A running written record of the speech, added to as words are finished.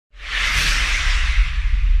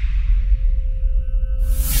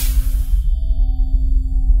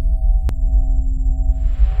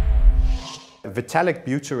Vitalik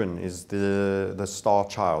Buterin is the star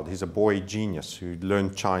child. He's a boy genius who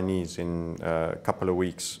learned Chinese in a couple of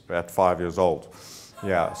weeks at 5 years old.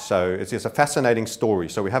 Yeah, so it's a fascinating story.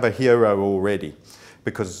 So we have a hero already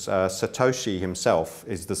because Satoshi himself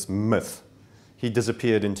is this myth. He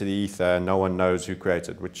disappeared into the ether and no one knows who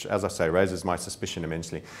created, which, as I say, raises my suspicion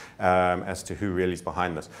immensely as to who really is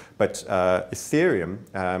behind this. But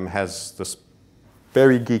Ethereum has this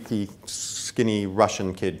very geeky, skinny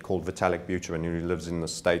Russian kid called Vitalik Buterin who lives in the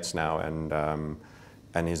States now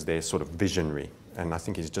and is their sort of visionary. And I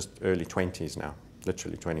think he's just early 20s now,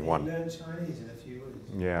 literally 21. He learned Chinese in a few weeks.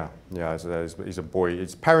 Yeah, he's a boy.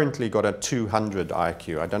 He's apparently got a 200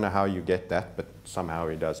 IQ. I don't know how you get that, but somehow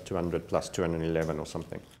he does, 200 plus 211 or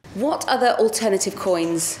something. What other alternative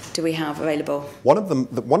coins do we have available? One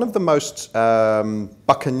of the most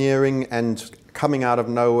buccaneering and coming out of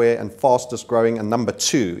nowhere and fastest growing and number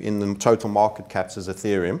 2 in the total market caps is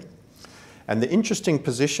Ethereum. And the interesting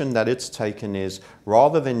position that it's taken is,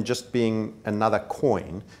 rather than just being another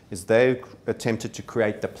coin, is they've attempted to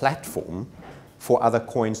create the platform for other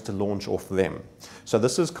coins to launch off them. So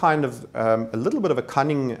this is kind of a little bit of a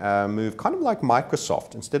cunning move, kind of like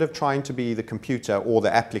Microsoft. Instead of trying to be the computer or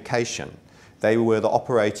the application, they were the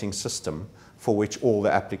operating system for which all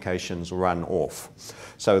the applications run off.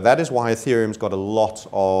 So that is why Ethereum's got a lot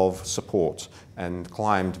of support and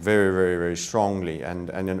climbed very, very, very strongly and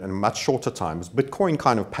in much shorter times. Bitcoin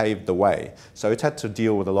kind of paved the way. So it had to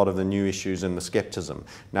deal with a lot of the new issues and the skepticism.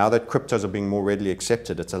 Now that cryptos are being more readily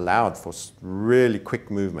accepted, it's allowed for really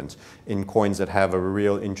quick movement in coins that have a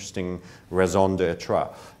real interesting raison d'etre.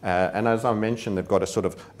 And as I mentioned, they've got a sort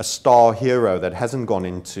of a star hero that hasn't gone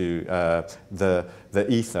into the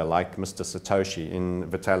ether like Mr. Satoshi in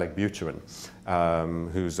Vitalik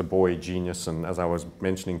Buterin, who's a boy genius, and as I was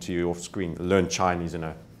mentioning to you off screen, learned Chinese in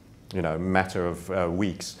a matter of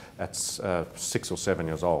weeks at 6 or 7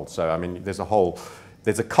 years old. So I mean, there's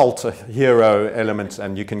a cult hero element,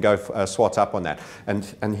 and you can go swat up on that.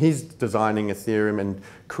 And he's designing Ethereum and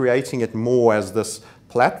creating it more as this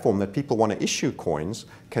platform that people want to issue coins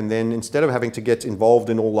can then, instead of having to get involved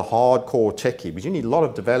in all the hardcore techie, because you need a lot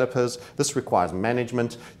of developers, this requires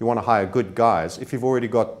management, you want to hire good guys. If you've already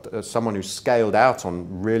got someone who's scaled out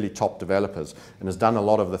on really top developers and has done a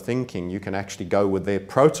lot of the thinking, you can actually go with their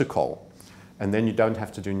protocol, and then you don't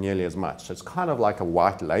have to do nearly as much. So it's kind of like a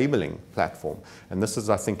white labeling platform. And this is,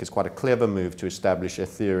 I think, is quite a clever move to establish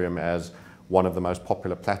Ethereum as one of the most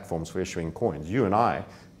popular platforms for issuing coins. You and I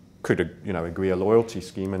could agree a loyalty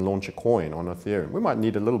scheme and launch a coin on Ethereum. We might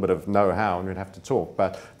need a little bit of know-how and we'd have to talk,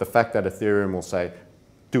 but the fact that Ethereum will say,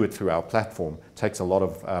 do it through our platform, takes a lot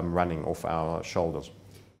of running off our shoulders.